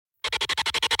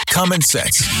common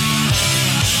sense.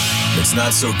 It's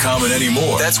not so common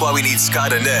anymore. That's why we need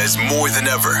Scott ANEZ more than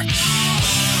ever.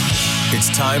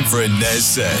 It's time for ANEZ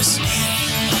Says.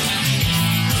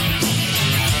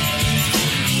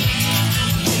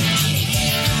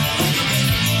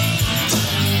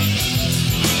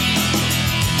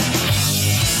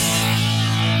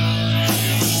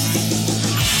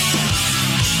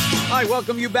 I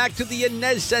welcome you back to the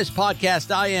ANEZ Says podcast.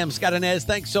 I am Scott ANEZ.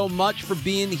 Thanks so much for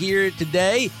being here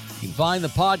today. You can find the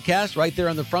podcast right there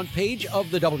on the front page of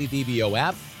the WDBO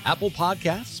app, Apple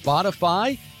Podcasts,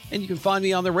 Spotify, and you can find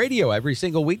me on the radio every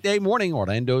single weekday morning,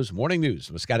 Orlando's Morning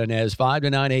News with Scott ANEZ, 5 to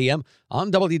 9 a.m.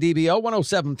 on WDBO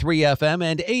 107.3 FM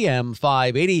and AM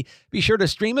 580. Be sure to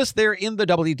stream us there in the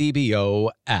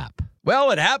WDBO app.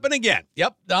 Well, it happened again.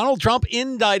 Yep, Donald Trump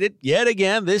indicted yet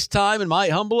again. This time, in my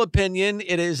humble opinion,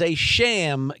 it is a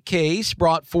sham case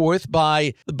brought forth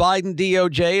by the Biden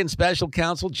DOJ and special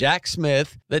counsel Jack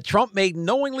Smith that Trump made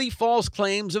knowingly false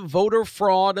claims of voter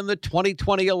fraud in the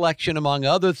 2020 election, among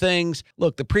other things.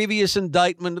 Look, the previous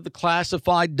indictment of the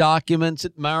classified documents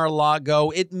at Mar-a-Lago,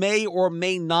 it may or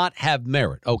may not have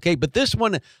merit, okay? But this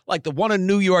one, like the one in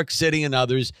New York City and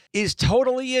others, is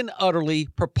totally and utterly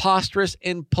preposterous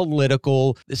and political.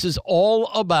 This is all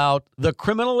about the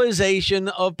criminalization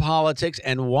of politics.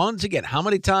 And once again, how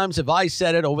many times have I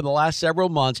said it over the last several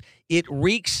months? It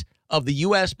reeks of the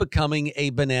U.S. becoming a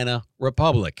banana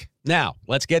republic. Now,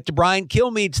 let's get to Brian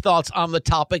Kilmeade's thoughts on the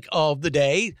topic of the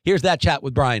day. Here's that chat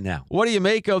with Brian now. What do you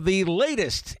make of the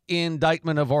latest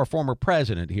indictment of our former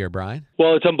president here, Brian?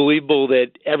 Well, it's unbelievable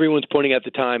that everyone's pointing out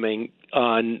the timing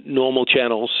on normal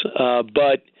channels,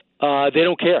 but they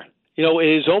don't care. You know, it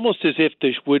is almost as if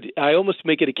I almost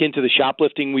make it akin to the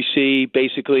shoplifting we see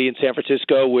basically in San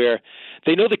Francisco, where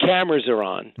they know the cameras are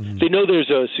on. Mm-hmm. They know there's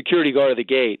a security guard at the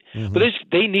gate. Mm-hmm. But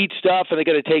they need stuff, and they're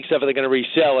going to take stuff, and they're going to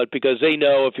resell it because they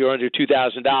know if you're under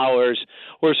 $2,000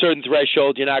 or a certain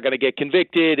threshold, you're not going to get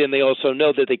convicted, and they also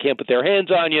know that they can't put their hands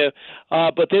on you,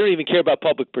 but they don't even care about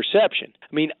public perception.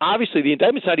 I mean, obviously, the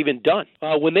indictment's not even done.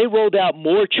 When they rolled out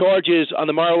more charges on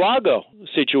the Mar-a-Lago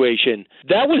situation,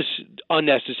 that was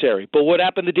unnecessary. But what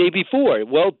happened the day before?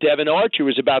 Well, Devin Archer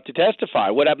was about to testify.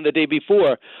 What happened the day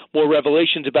before? More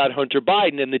revelations about Hunter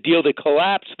Biden and the deal that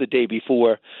collapsed the day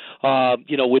before,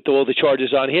 with all the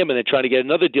charges on him, and then trying to get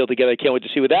another deal together. I can't wait to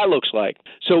see what that looks like.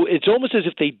 So it's almost as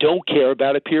if they don't care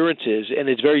about appearances, and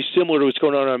it's very similar to what's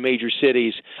going on in our major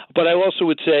cities. But I also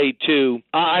would say, too,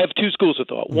 I have two schools of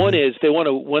thought. One is they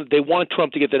want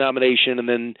Trump to get the nomination, and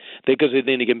then because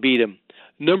then he can beat him.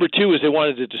 Number two is they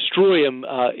wanted to destroy him,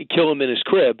 kill him in his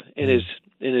crib, in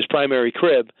his primary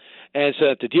crib, and so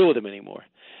not to deal with him anymore.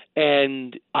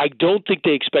 And I don't think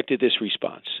they expected this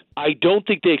response. I don't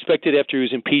think they expected after he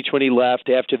was impeached when he left.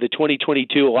 After the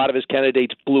 2022, a lot of his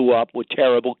candidates blew up with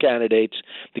terrible candidates.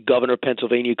 The governor of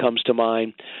Pennsylvania comes to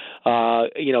mind.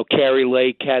 Carrie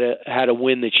Lake had a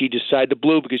win that she decided to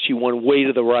blow because she won way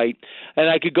to the right. And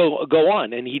I could go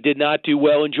on. And he did not do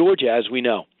well in Georgia, as we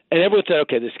know. And everyone said,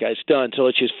 okay, this guy's done, so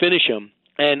let's just finish him.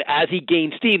 And as he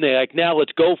gained steam, they're like, now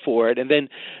let's go for it. And then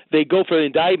they go for the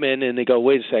indictment, and they go,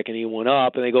 wait a second, he went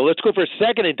up. And they go, let's go for a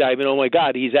second indictment. Oh, my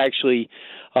God, he's actually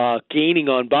gaining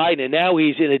on Biden. And now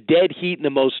he's in a dead heat in the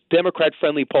most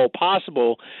Democrat-friendly poll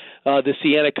possible, the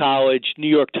Siena College New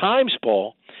York Times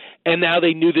poll. And now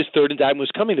they knew this third indictment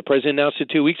was coming. The president announced it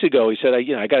 2 weeks ago. He said,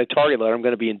 I got a target letter. I'm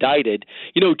going to be indicted.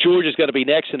 Georgia's going to be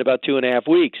next in about 2.5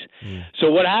 weeks. Mm. So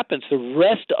what happens? The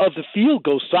rest of the field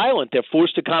goes silent. They're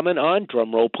forced to comment on,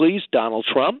 drum roll please, Donald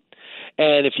Trump.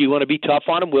 And if you want to be tough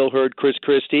on him, Will Hurd, Chris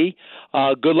Christie,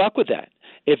 good luck with that.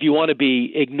 If you want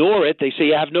to ignore it, they say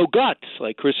you have no guts.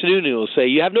 Like Chris Sununu will say,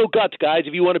 you have no guts, guys.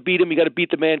 If you want to beat him, you got to beat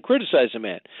the man, criticize the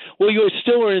man. Well, you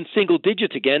still are in single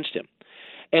digits against him.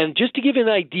 And just to give you an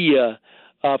idea,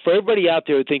 for everybody out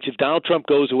there who thinks if Donald Trump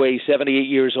goes away, 78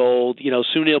 years old,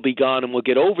 soon he'll be gone and we'll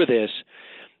get over this,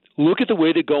 look at the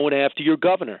way they're going after your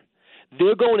governor.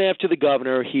 They're going after the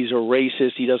governor. He's a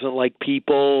racist. He doesn't like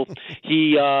people.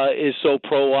 He is so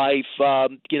pro-life.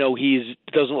 He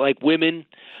doesn't like women.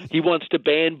 He wants to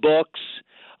ban books.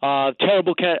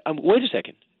 Terrible. Wait a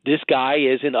second. This guy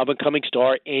is an up-and-coming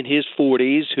star in his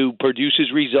 40s who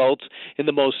produces results in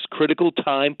the most critical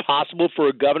time possible for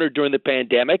a governor during the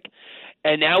pandemic.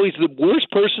 And now he's the worst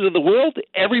person in the world.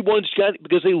 Everyone's got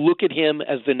because they look at him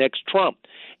as the next Trump.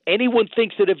 Anyone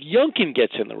thinks that if Youngkin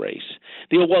gets in the race,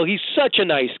 they go, well, he's such a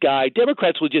nice guy.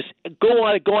 Democrats will just go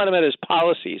on him at his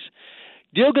policies.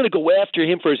 They're going to go after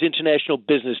him for his international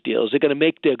business deals. They're going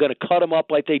to cut him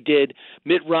up like they did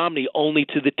Mitt Romney, only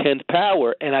to the 10th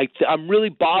power. And I'm really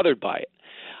bothered by it.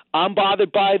 I'm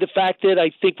bothered by the fact that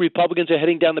I think Republicans are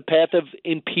heading down the path of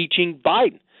impeaching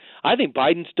Biden. I think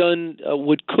Biden's done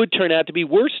what could turn out to be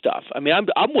worse stuff. I mean,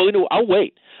 I'm willing to. I'll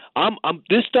wait.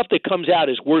 This stuff that comes out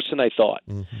is worse than I thought.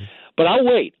 Mm-hmm. But I'll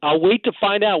wait. I'll wait to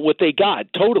find out what they got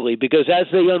totally, because as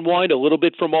they unwind a little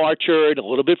bit from Archer and a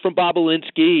little bit from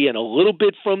Bobolinsky and a little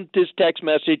bit from this text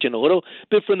message and a little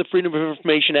bit from the Freedom of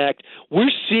Information Act, we're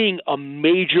seeing a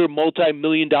major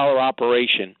multi-million-dollar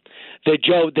operation that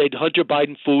Hunter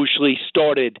Biden foolishly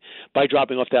started by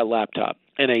dropping off that laptop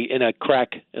in a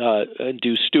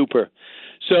crack-induced stupor.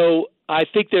 So I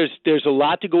think there's a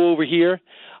lot to go over here.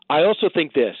 I also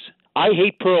think this. I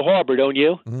hate Pearl Harbor, don't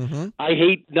you? Mm-hmm. I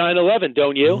hate 9/11,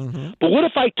 don't you? Mm-hmm. But what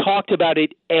if I talked about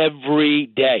it every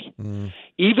day? Mm-hmm.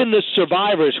 Even the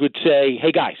survivors would say,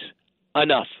 hey, guys,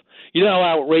 enough. You know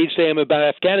how outraged I am about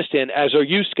Afghanistan, as are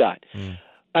you, Scott,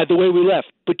 the way we left.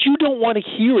 But you don't want to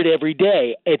hear it every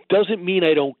day. It doesn't mean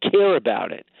I don't care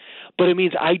about it. But it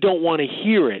means I don't want to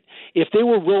hear it. If they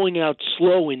were rolling out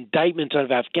slow indictments out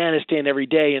of Afghanistan every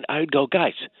day, and I'd go,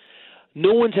 guys,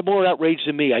 no one's more outraged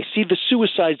than me. I see the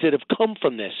suicides that have come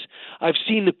from this. I've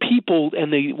seen the people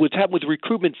and what's happened with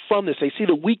recruitment from this. I see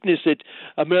the weakness that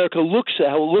America looks at,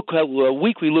 how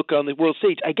weak we look on the world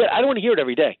stage. I don't want to hear it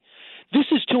every day. This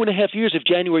is 2.5 years of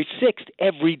January 6th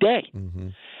every day. Mm-hmm.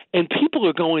 And people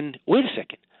are going, wait a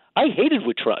second. I hated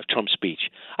Trump's speech.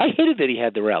 I hated that he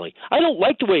had the rally. I don't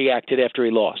like the way he acted after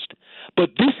he lost.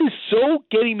 But this is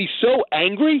getting me so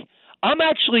angry, I'm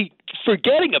actually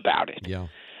forgetting about it. Yeah.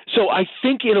 So I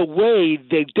think in a way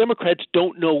the Democrats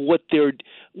don't know what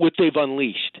they've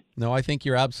unleashed. No, I think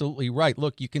you're absolutely right.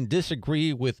 Look, you can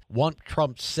disagree with what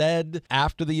Trump said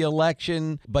after the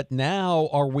election, but now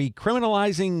are we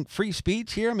criminalizing free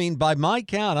speech here? I mean, by my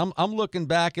count, I'm looking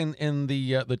back in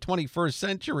the 21st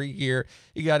century here.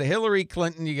 You got Hillary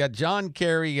Clinton, you got John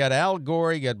Kerry, you got Al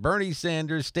Gore, you got Bernie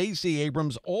Sanders, Stacey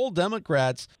Abrams, all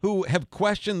Democrats who have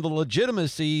questioned the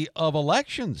legitimacy of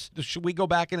elections. Should we go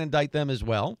back and indict them as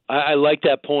well? I like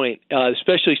that point,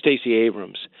 especially Stacey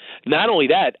Abrams. Not only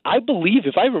that, I believe,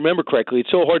 if I remember correctly, it's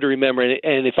so hard to remember,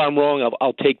 and if I'm wrong,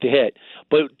 I'll take the hit.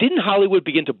 But didn't Hollywood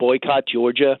begin to boycott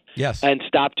Georgia? Yes. And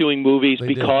stop doing movies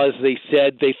because they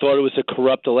said they thought it was a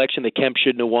corrupt election that Kemp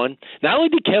shouldn't have won? Not only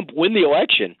did Kemp win the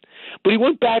election, but he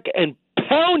went back and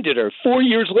pounded her 4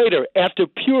 years later after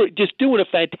just doing a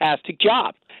fantastic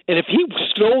job. And if he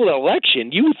stole an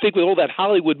election, you would think with all that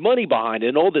Hollywood money behind it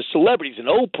and all the celebrities and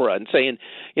Oprah and saying,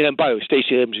 and by the way,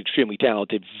 Stacey Abrams is extremely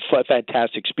talented,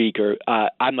 fantastic speaker.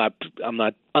 I'm not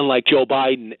unlike Joe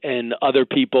Biden and other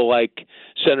people like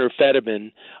Senator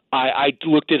Fetterman. I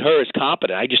looked at her as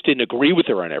competent. I just didn't agree with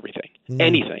her on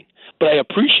anything. But I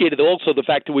appreciated also the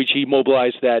fact to which he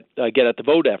mobilized that get out the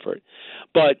vote effort.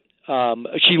 But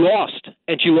she lost,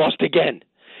 and she lost again.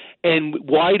 And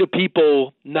why do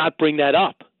people not bring that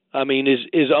up? I mean,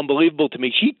 is unbelievable to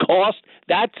me. She cost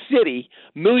that city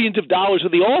millions of dollars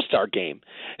with the All-Star game.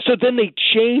 So then they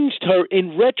changed her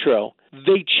in retro.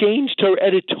 They changed her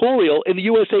editorial in the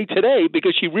USA Today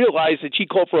because she realized that she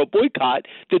called for a boycott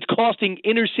that's costing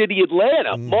inner-city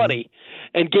Atlanta money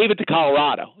and gave it to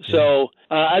Colorado. So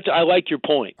I like your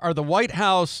point. Are the White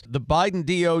House, the Biden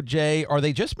DOJ, are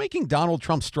they just making Donald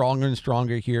Trump stronger and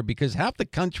stronger here? Because half the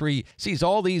country sees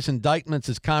all these indictments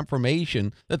as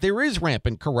confirmation that there is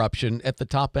rampant corruption at the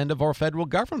top end of our federal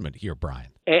government here, Brian.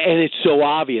 And it's so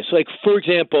obvious. Like, for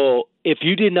example, if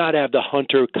you did not have the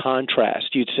Hunter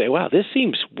contrast, you'd say, wow, this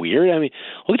seems weird. I mean,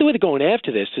 look at the way they're going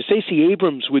after this. The Stacey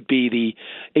Abrams would be the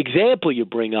example you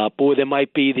bring up, or there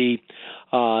might be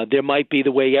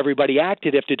the way everybody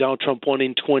acted after Donald Trump won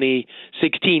in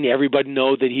 2016. Everybody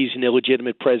know that he's an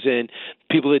illegitimate president.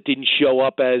 People that didn't show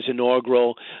up as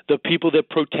inaugural, the people that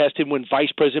protested when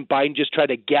Vice President Biden just tried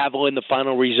to gavel in the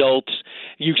final results.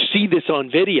 You see this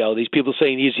on video, these people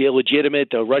saying he's illegitimate,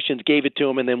 the Russians gave it to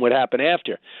him, and then what happened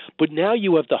after. But now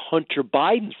you have the Hunter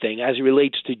Biden thing as it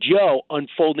relates to Joe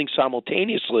unfolding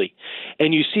simultaneously,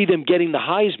 and you see them getting the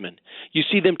Heisman. You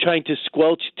see them trying to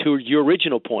squelch, to your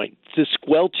original point, to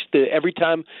squelch every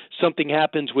time something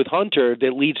happens with Hunter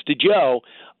that leads to Joe,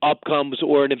 up comes,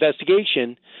 or an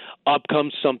investigation, up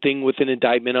comes something with an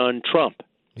indictment on Trump.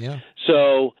 Yeah.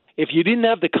 So if you didn't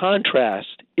have the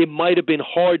contrast, it might have been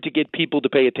hard to get people to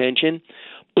pay attention,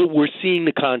 but we're seeing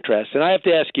the contrast. And I have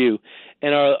to ask you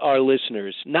and our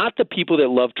listeners, not the people that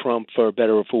love Trump for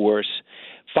better or for worse,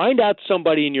 find out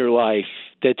somebody in your life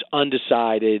that's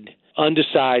undecided,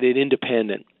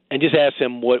 independent, and just ask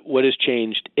them what has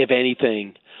changed, if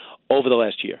anything, over the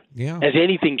last year. Yeah. Has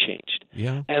anything changed?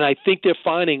 Yeah. And I think they're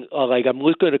finding, like I'm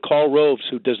looking at Karl Roves,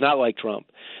 who does not like Trump,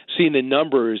 seeing the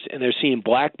numbers, and they're seeing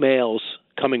black males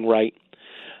coming right,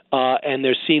 and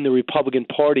they're seeing the Republican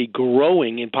Party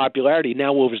growing in popularity,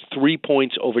 now over 3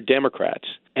 points over Democrats.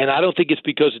 And I don't think it's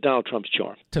because of Donald Trump's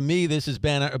charm. To me, this is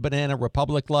Banana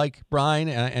Republic-like, Brian,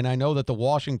 and I know that the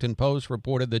Washington Post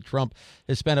reported that Trump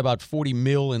has spent about $40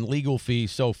 million in legal fees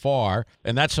so far,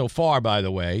 and that's so far, by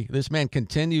the way. This man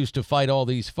continues to fight all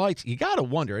these fights. You got to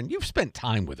wonder, and you've spent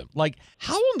time with him, like,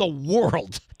 how in the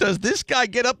world does this guy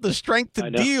get up the strength to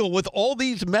deal with all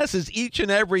these messes each and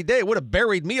every day? It would have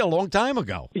buried me a long time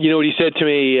ago. You know what he said to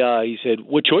me? He said,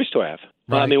 what choice do I have?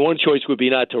 Right. I mean, one choice would be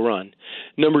not to run.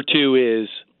 Number two is,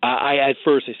 I at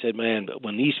first I said, man,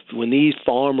 when these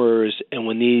farmers and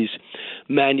when these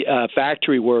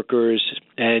factory workers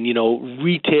and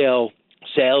retail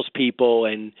salespeople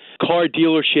and car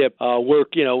dealership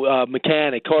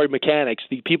car mechanics,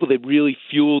 the people that really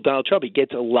fuel Donald Trump, he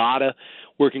gets a lot of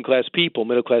working class people,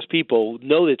 middle class people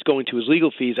know that it's going to his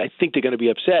legal fees. I think they're going to be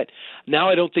upset. Now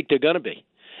I don't think they're going to be.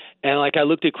 And like I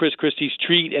looked at Chris Christie's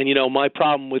tweet, and my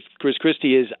problem with Chris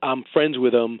Christie is I'm friends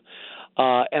with him,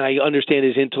 and I understand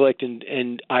his intellect,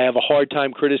 and I have a hard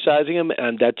time criticizing him,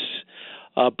 and that's.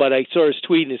 But I saw his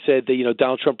tweet, and it said that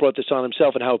Donald Trump brought this on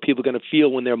himself, and how people are going to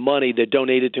feel when their money that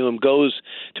donated to him goes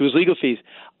to his legal fees.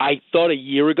 I thought a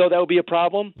year ago that would be a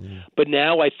problem, but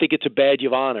now I think it's a badge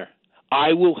of honor.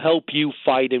 I will help you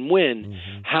fight and win.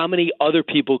 Mm-hmm. How many other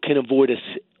people can avoid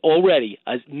already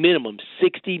a minimum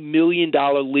 $60 million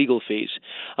legal fees?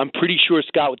 I'm pretty sure,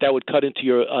 Scott, that would cut into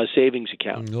your savings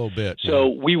account. A little bit. So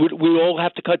we would all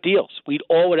have to cut deals. We'd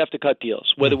all have to cut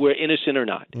deals, whether we're innocent or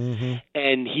not. Mm-hmm.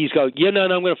 And he's going, no,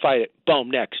 I'm going to fight it.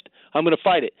 Boom, next. I'm going to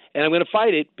fight it. And I'm going to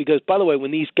fight it because, by the way,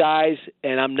 when these guys,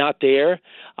 and I'm not there,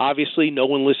 obviously no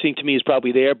one listening to me is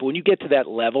probably there, but when you get to that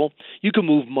level, you can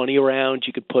move money around.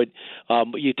 You could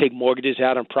you take mortgages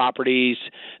out on properties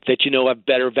that have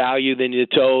better value than the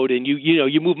toad, and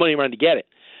you move money around to get it.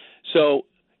 So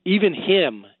even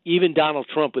Donald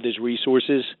Trump with his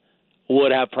resources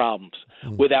would have problems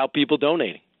without people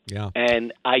donating. Yeah.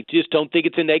 And I just don't think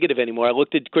it's a negative anymore. I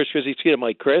looked at Chris Christie's tweet. I'm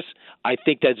like, Chris, I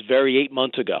think that's very 8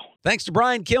 months ago. Thanks to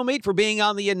Brian Kilmeade for being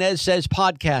on the ANEZ Says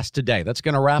podcast today. That's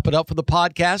going to wrap it up for the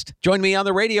podcast. Join me on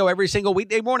the radio every single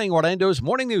weekday morning, Orlando's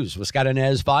Morning News with Scott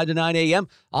Inez, 5 to 9 a.m.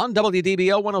 on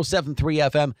WDBO 107.3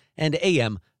 FM and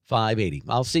AM 580.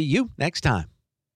 I'll see you next time.